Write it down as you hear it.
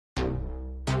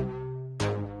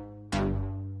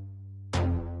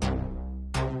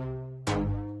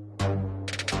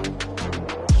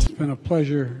been a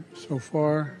pleasure so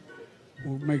far.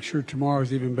 We'll make sure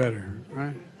tomorrow's even better,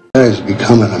 right? That has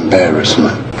become an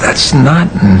embarrassment. That's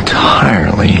not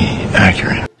entirely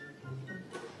accurate.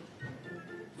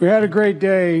 We had a great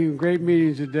day, great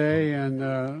meetings today, and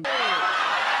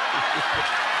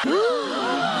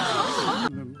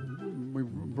we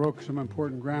broke some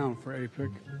important ground for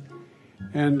APIC.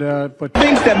 And but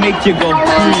things that make you go,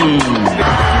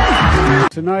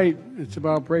 Tonight, it's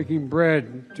about breaking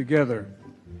bread together,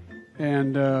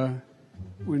 and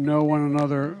we know one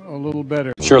another a little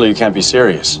better. Surely you can't be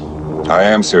serious. I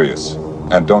am serious,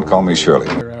 and don't call me Shirley.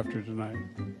 After tonight,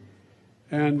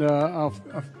 and I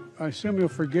assume you'll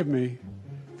forgive me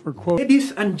for quoting.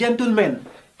 Ladies and gentlemen,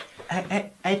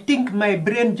 I think my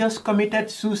brain just committed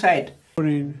suicide.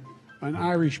 Quoting an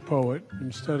Irish poet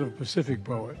instead of Pacific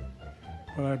poet,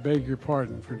 but I beg your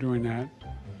pardon for doing that.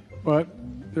 But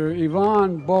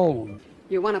Yvonne Boland.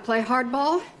 You want to play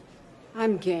hardball?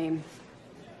 I'm game.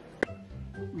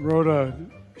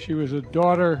 She was a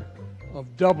daughter of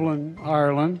Dublin,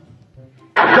 Ireland.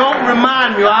 Don't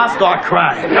remind me or I'll start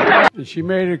crying. And she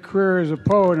made a career as a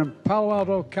poet in Palo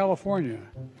Alto, California.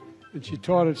 And she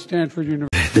taught at Stanford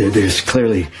University. There's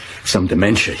clearly some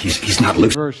dementia. He's not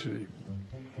University.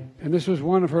 And this was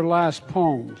one of her last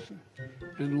poems.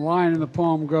 And the line in the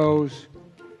poem goes,